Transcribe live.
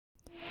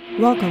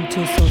Welcome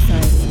to Soul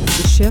Science,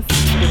 the shift,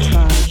 the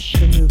tribe,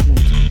 the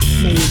movement.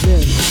 May you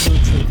live your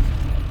truth.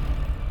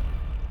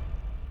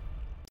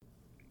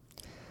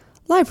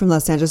 Live from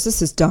Los Angeles,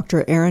 this is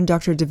Dr. Erin,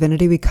 Dr.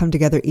 Divinity. We come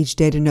together each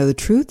day to know the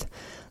truth,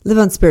 live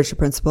on spiritual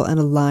principle, and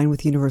align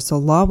with universal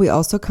law. We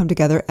also come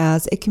together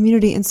as a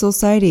community in Soul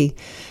Society,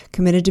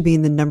 committed to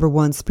being the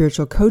 #1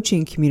 spiritual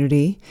coaching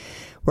community.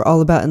 We're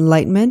all about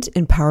enlightenment,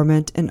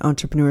 empowerment, and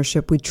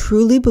entrepreneurship. We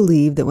truly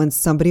believe that when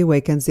somebody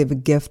awakens, they have a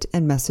gift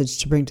and message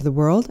to bring to the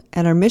world,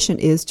 and our mission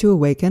is to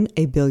awaken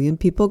 1 billion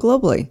people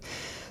globally.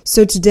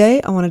 So today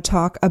I want to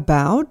talk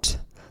about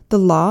the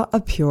law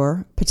of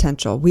pure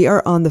potential. We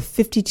are on the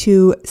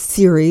 52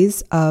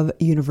 series of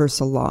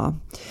universal law.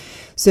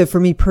 So for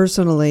me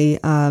personally,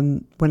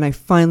 when I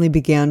finally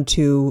began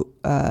to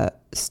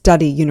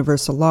study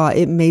universal law,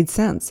 it made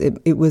sense.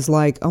 It was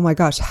like, oh my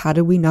gosh, how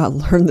did we not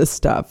learn this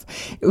stuff?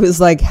 It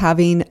was like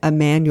having a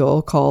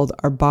manual called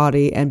our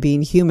body and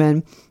being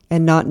human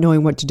and not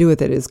knowing what to do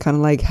with it. It's kind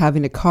of like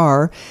having a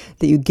car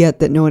that you get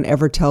that no one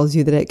ever tells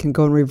you that it can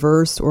go in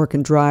reverse or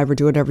can drive or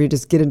do whatever. You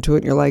just get into it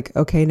and you're like,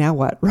 okay, now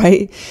what,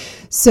 right?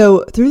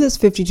 So through this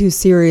 52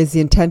 series,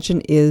 the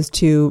intention is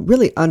to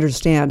really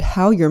understand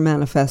how you're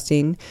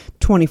manifesting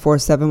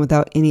 24/7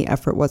 without any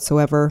effort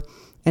whatsoever,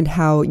 and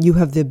how you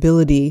have the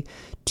ability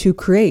to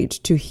create,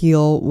 to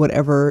heal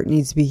whatever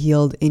needs to be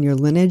healed in your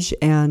lineage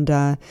and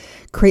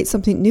create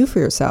something new for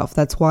yourself.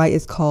 That's why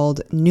it's called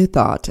New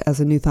Thought.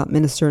 As a New Thought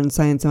minister and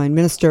Science Mind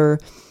minister,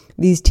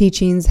 these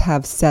teachings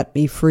have set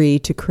me free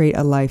to create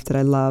a life that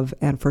I love,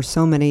 and for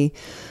so many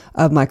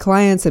of my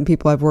clients and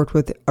people I've worked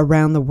with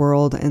around the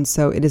world. And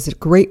so it is a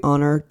great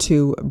honor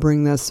to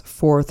bring this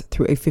forth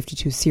through a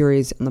 52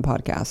 series in the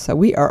podcast. So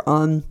we are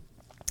on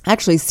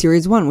actually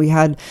series 1. We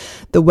had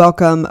the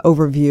welcome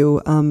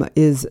overview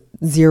is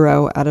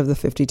 0 out of the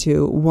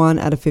 52. 1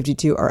 out of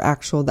 52 are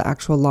the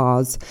actual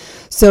laws.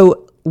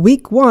 So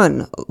week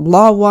 1,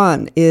 law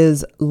 1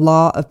 is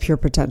law of pure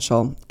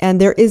potential. And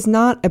there is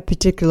not a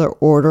particular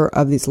order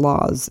of these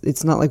laws.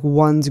 It's not like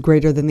one's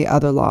greater than the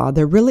other law.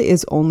 There really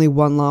is only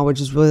one law, which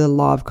is really the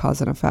law of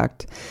cause and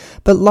effect.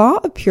 But law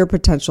of pure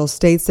potential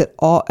states that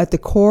all at the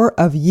core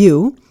of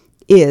you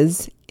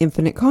is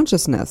infinite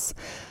consciousness.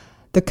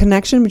 The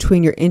connection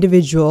between your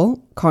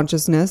individual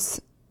consciousness,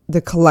 the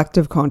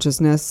collective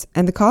consciousness,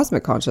 and the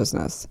cosmic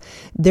consciousness.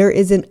 There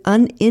is an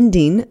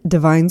unending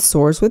divine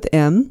source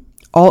within.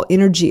 All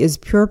energy is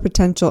pure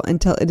potential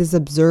until it is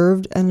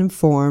observed and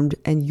informed,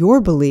 and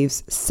your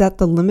beliefs set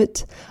the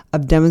limit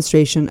of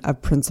demonstration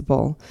of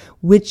principle,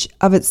 which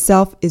of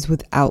itself is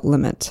without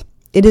limit.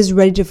 It is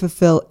ready to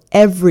fulfill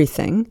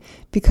everything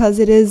because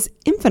it is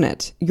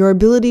infinite. Your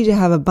ability to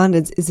have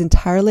abundance is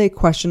entirely a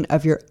question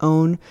of your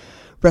own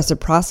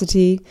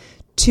reciprocity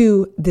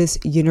to this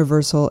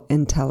universal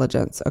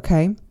intelligence,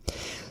 okay?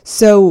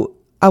 So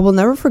I will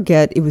never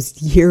forget, it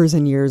was years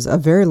and years, a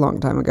very long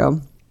time ago.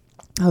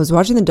 I was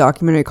watching the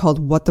documentary called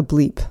What the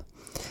Bleep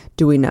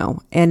Do We Know?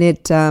 And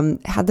it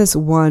had this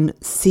one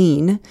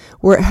scene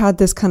where it had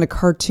this kind of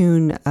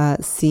cartoon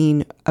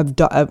scene of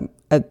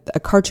a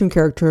cartoon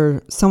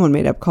character someone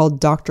made up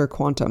called Dr.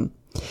 Quantum.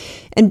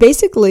 And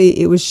basically,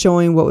 it was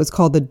showing what was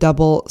called the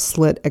double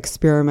slit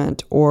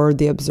experiment or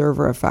the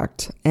observer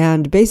effect.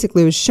 And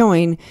basically, it was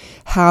showing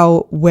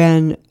how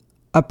when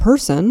a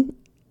person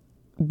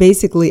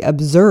basically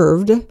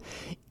observed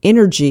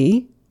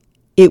energy,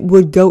 it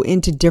would go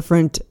into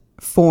different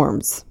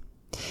forms.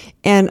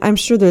 And I'm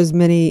sure there's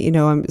many,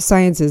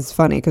 science is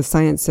funny because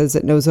science says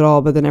it knows it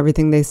all, but then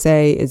everything they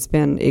say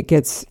it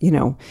gets,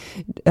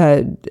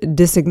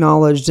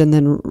 disacknowledged, and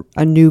then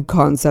a new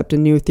concept, a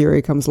new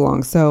theory comes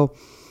along. So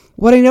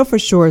what I know for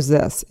sure is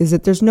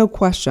that there's no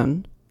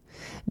question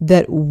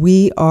that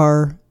we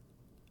are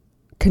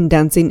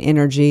condensing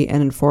energy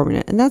and informing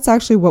it. And that's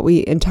actually what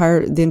the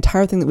entire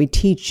thing that we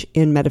teach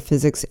in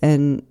metaphysics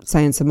and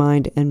science of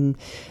mind and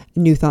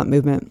New Thought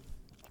movement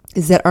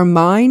is that our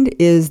mind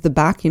is the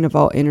backing of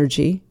all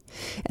energy,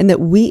 and that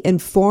we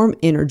inform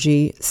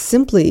energy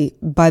simply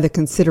by the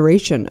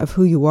consideration of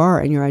who you are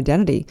and your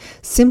identity.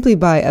 Simply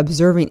by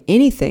observing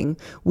anything,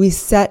 we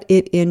set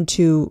it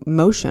into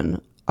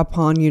motion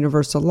upon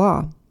universal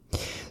law.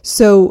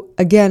 So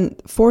again,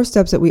 4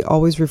 steps that we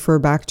always refer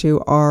back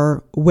to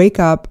are wake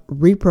up,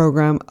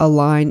 reprogram,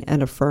 align,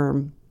 and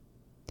affirm.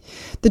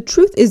 The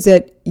truth is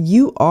that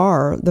you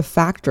are the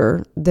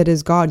factor that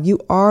is God. You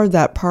are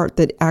that part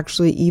that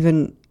actually,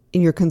 even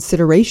in your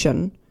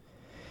consideration,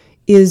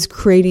 is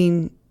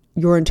creating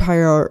your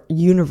entire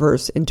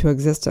universe into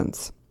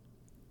existence.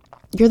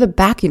 You're the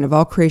backing of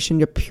all creation,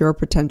 your pure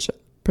potential,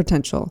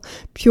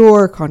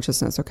 pure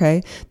consciousness,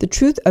 okay? The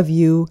truth of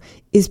you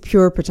is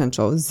pure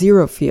potential,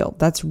 zero field.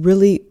 That's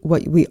really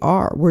what we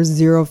are. We're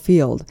zero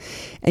field.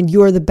 And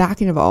you are the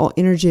backing of all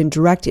energy and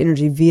direct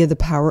energy via the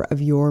power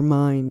of your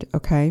mind,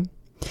 okay?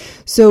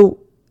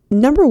 So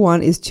number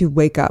one is to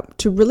wake up,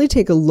 to really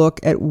take a look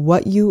at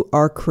what you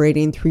are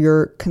creating through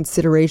your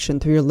consideration,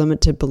 through your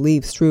limited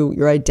beliefs, through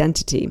your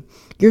identity.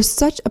 You're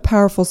such a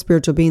powerful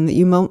spiritual being that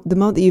the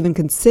moment that you even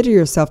consider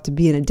yourself to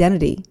be an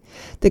identity,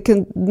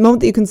 the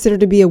moment that you consider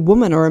to be a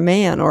woman or a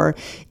man or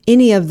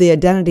any of the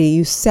identity,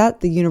 you set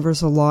the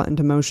universal law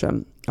into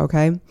motion,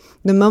 okay?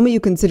 The moment you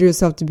consider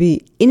yourself to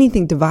be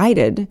anything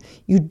divided,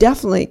 you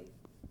definitely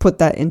put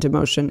that into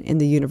motion in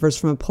the universe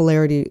from a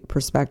polarity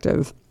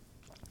perspective.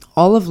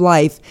 All of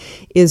life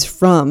is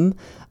from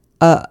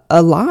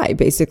a lie,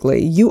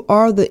 basically. You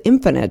are the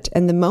infinite,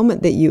 and the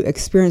moment that you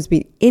experience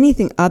be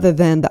anything other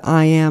than the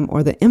I am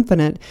or the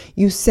infinite,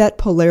 you set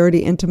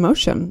polarity into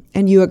motion,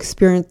 and you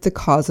experience the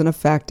cause and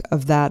effect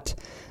of that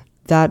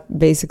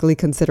basically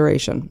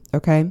consideration,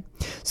 okay?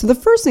 So the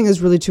first thing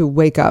is really to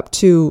wake up,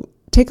 to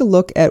take a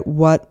look at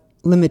what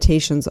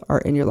limitations are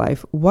in your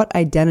life, what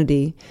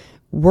identity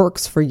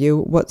works for you,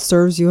 what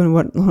serves you and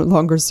what no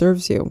longer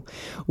serves you.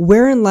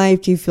 Where in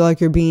life do you feel like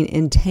you're being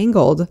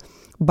entangled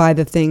by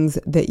the things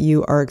that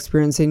you are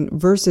experiencing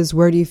versus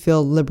where do you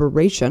feel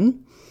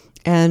liberation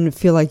and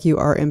feel like you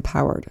are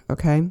empowered,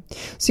 okay?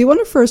 So you want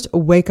to first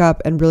wake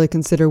up and really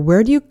consider,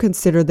 where do you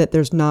consider that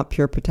there's not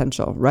pure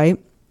potential, right?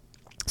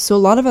 So a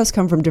lot of us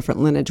come from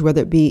different lineage,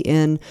 whether it be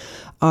in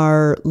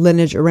our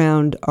lineage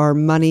around our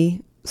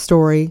money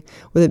story,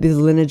 whether it be the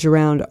lineage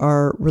around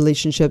our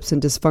relationships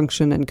and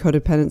dysfunction and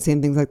codependency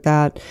and things like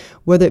that,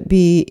 whether it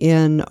be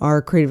in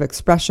our creative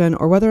expression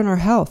or whether in our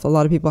health. A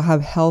lot of people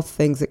have health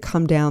things that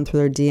come down through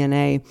their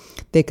DNA.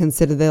 They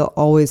consider they'll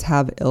always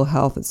have ill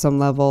health at some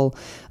level,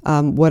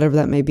 whatever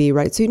that may be,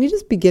 right? So you need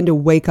to begin to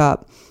wake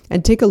up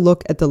and take a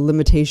look at the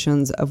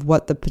limitations of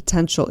what the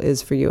potential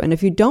is for you. And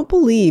if you don't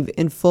believe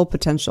in full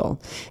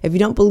potential, if you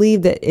don't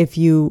believe that if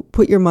you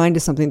put your mind to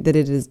something that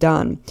it is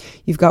done,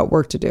 you've got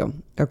work to do.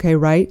 Okay,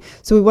 right?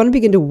 So we want to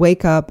begin to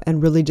wake up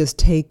and really just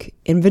take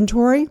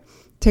inventory,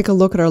 take a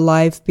look at our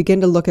life, begin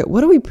to look at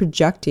what are we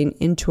projecting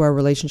into our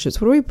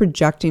relationships? What are we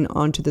projecting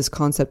onto this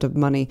concept of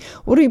money?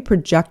 What are we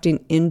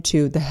projecting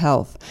into the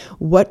health?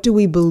 What do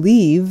we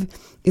believe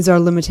is our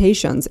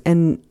limitations?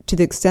 And to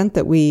the extent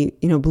that we,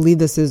 believe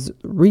this is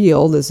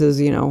real, this is,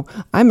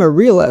 I'm a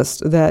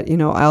realist that,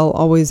 I'll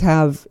always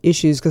have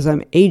issues because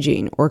I'm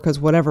aging or because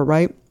whatever,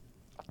 right?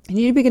 You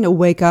need to begin to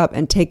wake up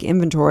and take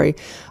inventory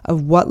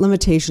of what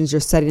limitations you're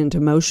setting into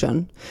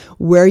motion,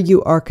 where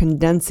you are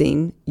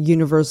condensing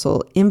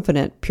universal,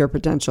 infinite, pure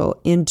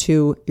potential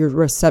into your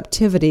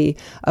receptivity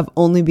of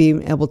only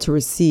being able to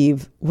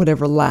receive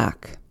whatever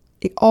lack.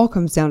 It all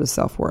comes down to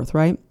self-worth,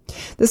 right?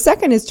 The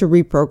second is to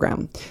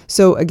reprogram.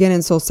 So again,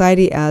 in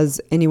Soulciety,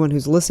 as anyone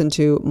who's listened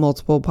to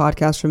multiple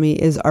podcasts from me,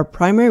 is our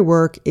primary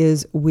work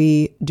is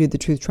we do the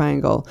truth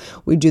triangle.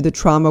 We do the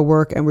trauma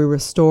work and we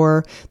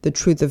restore the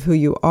truth of who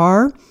you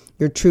are,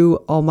 your true,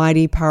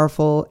 almighty,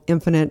 powerful,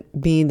 infinite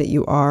being that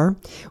you are.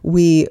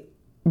 We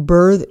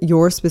birth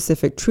your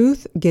specific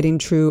truth, getting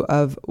clear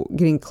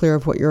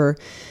of what your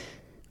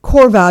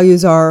core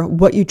values are,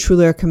 what you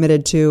truly are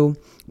committed to,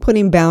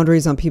 putting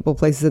boundaries on people,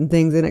 places, and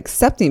things, and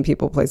accepting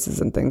people,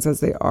 places, and things as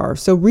they are.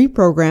 So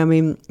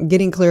reprogramming,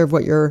 getting clear of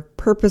what your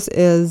purpose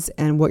is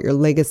and what your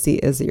legacy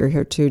is that you're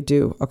here to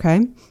do,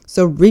 okay?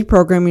 So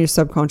reprogramming your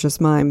subconscious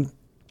mind.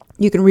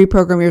 You can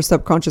reprogram your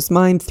subconscious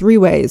mind 3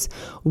 ways.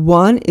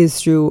 One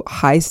is through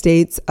high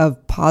states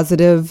of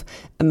positive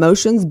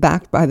emotions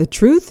backed by the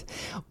truth.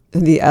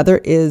 The other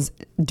is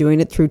doing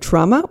it through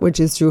trauma, which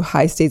is through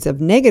high states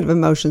of negative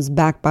emotions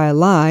backed by a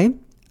lie,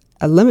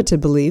 a limited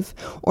belief.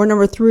 Or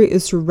number 3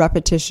 is through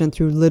repetition,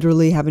 through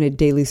literally having a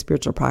daily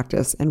spiritual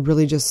practice and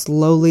really just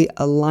slowly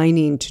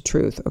aligning to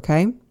truth,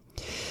 okay?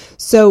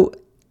 So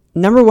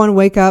number 1,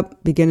 wake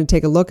up, begin to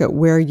take a look at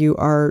where you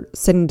are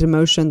setting into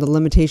motion the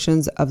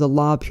limitations of the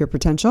law of pure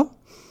potential.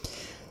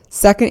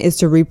 Second is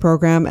to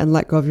reprogram and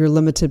let go of your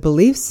limited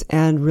beliefs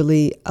and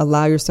really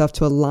allow yourself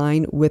to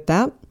align with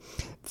that.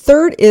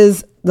 Third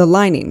is the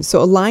aligning.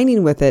 So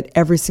aligning with it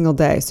every single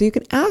day. So you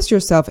can ask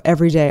yourself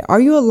every day,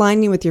 are you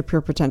aligning with your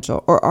pure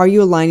potential or are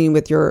you aligning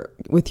with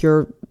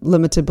your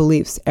limited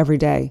beliefs every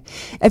day?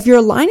 If you're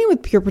aligning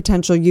with pure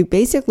potential, you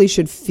basically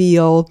should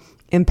feel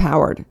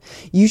empowered.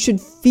 You should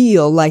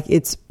feel like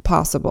it's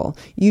possible.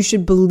 You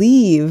should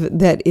believe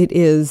that it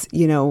is,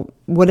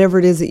 whatever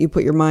it is that you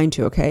put your mind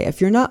to, okay?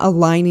 If you're not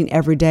aligning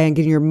every day and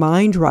getting your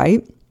mind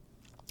right,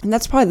 and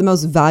that's probably the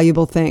most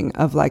valuable thing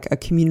of like a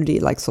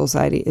community like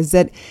Soulciety, is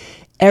that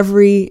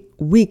every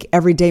week,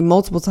 every day,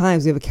 multiple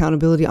times, we have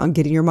accountability on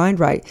getting your mind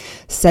right,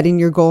 setting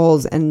your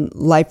goals and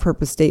life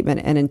purpose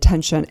statement and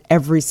intention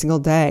every single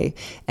day,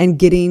 and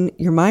getting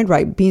your mind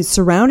right,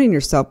 surrounding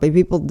yourself by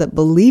people that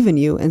believe in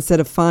you instead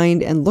of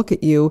find and look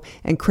at you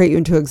and create you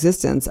into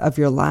existence of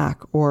your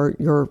lack or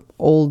your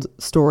old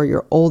story,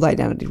 your old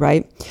identity,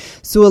 right?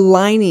 So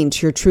aligning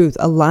to your truth,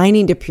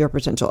 aligning to pure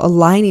potential,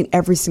 aligning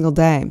every single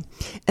day.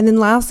 And then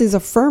lastly is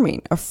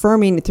affirming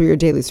through your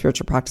daily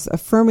spiritual practice,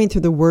 affirming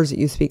through the words that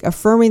you speak,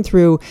 affirming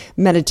through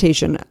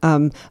meditation,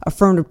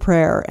 affirmative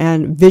prayer,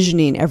 and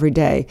visioning every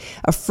day,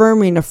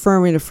 affirming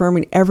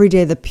every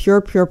day the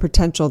pure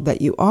potential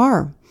that you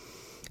are.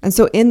 And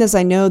so in this,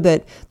 I know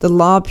that the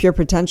law of pure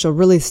potential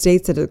really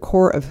states that at the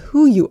core of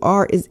who you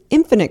are is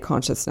infinite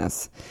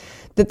consciousness,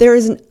 that there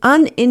is an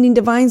unending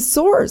divine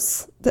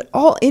source, that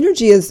all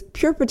energy is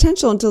pure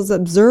potential until it's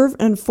observed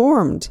and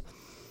formed.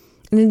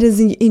 And it is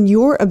in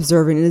your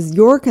observing, it is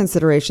your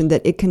consideration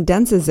that it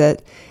condenses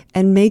it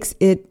and makes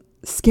it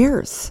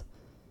scarce.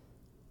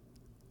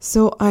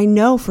 So I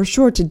know for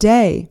sure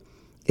today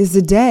is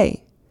the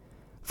day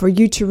for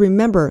you to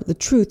remember the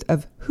truth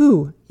of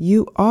who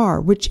you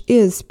are, which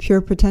is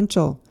pure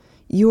potential.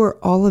 You are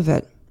all of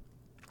it.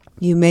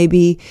 You may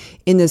be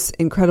in this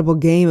incredible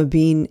game of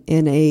being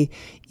in a,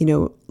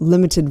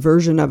 limited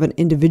version of an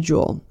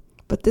individual,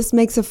 but this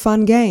makes a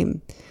fun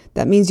game.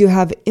 That means you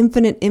have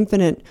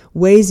infinite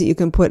ways that you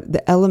can put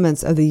the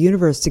elements of the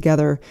universe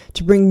together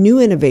to bring new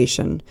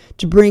innovation,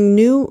 to bring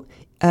new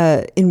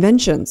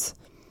inventions,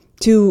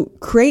 to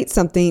create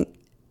something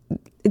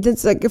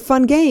that's like a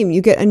fun game.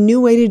 You get a new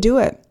way to do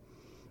it.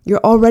 You're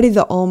already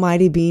the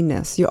almighty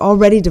beingness. You're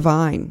already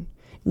divine.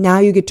 Now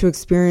you get to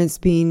experience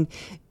being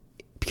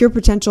pure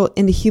potential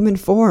in the human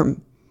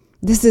form.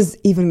 This is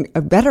even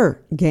a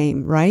better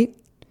game, right?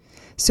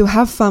 So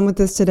have fun with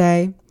this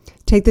today.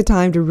 Take the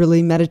time to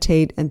really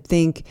meditate and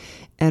think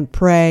and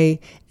pray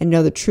and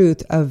know the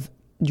truth of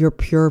your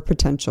pure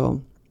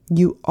potential.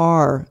 You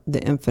are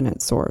the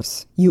infinite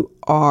source. You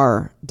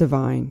are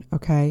divine,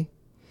 okay?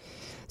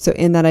 So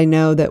in that, I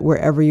know that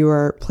wherever you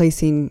are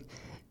placing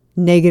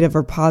negative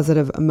or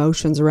positive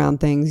emotions around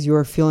things, you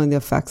are feeling the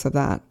effects of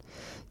that.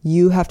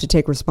 You have to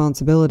take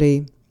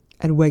responsibility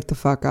and wake the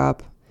fuck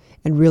up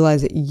and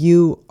realize that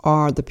you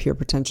are the pure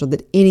potential,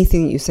 that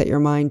anything that you set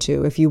your mind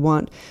to, if you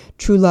want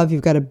true love,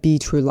 you've got to be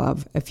true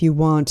love. If you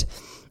want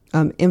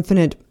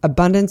infinite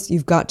abundance,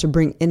 you've got to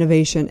bring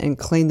innovation and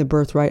claim the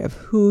birthright of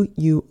who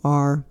you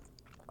are.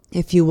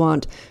 If you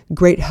want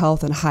great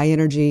health and high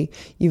energy,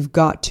 you've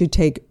got to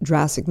take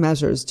drastic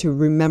measures to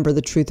remember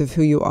the truth of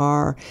who you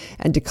are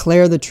and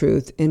declare the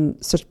truth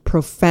in such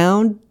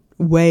profound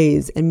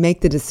ways and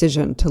make the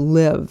decision to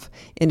live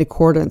in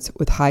accordance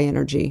with high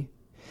energy.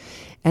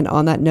 And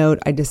on that note,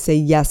 I just say,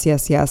 yes,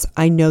 yes, yes.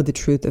 I know the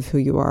truth of who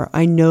you are.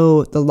 I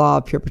know the law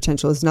of pure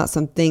potential is not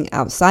something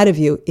outside of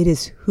you. It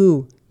is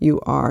who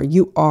you are.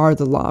 You are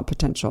the law of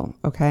potential,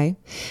 okay?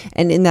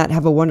 And in that,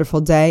 have a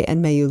wonderful day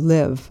and may you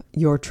live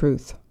your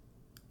truth.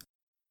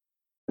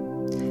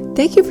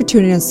 Thank you for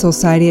tuning in to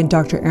Soulciety and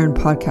Dr. Erin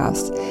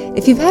podcast.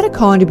 If you've had a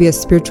calling to be a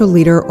spiritual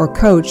leader or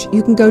coach,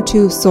 you can go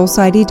to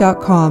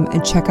soulciety.com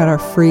and check out our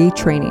free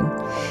training.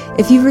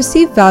 If you've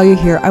received value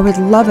here, I would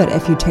love it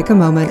if you take a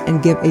moment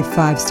and give a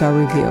 5-star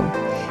review.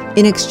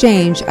 In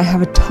exchange, I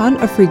have a ton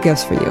of free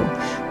gifts for you.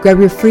 Grab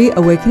your free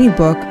Awakening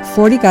book,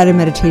 40 guided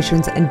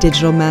meditations, and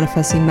digital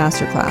manifesting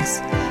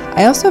masterclass.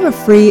 I also have a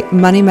free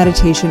money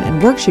meditation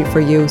and worksheet for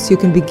you so you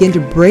can begin to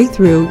break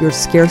through your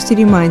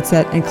scarcity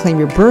mindset and claim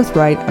your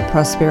birthright of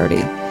prosperity.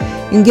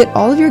 You can get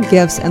all of your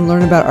gifts and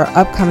learn about our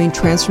upcoming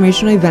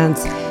transformational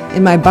events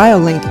in my bio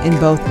link in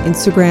both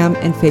Instagram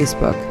and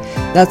Facebook.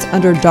 That's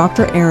under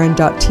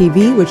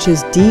drerin.tv, which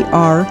is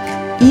DRERIN.tv.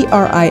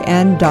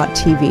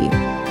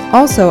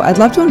 Also, I'd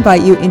love to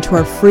invite you into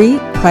our free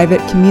private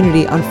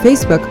community on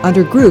Facebook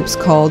under groups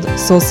called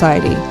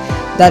Soulciety.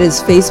 That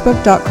is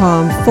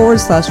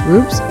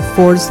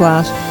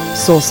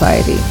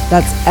facebook.com/groups/Soulciety.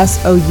 That's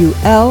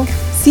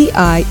SOULCIETE.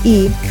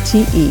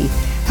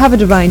 Have a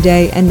divine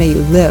day and may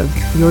you live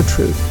your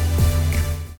truth.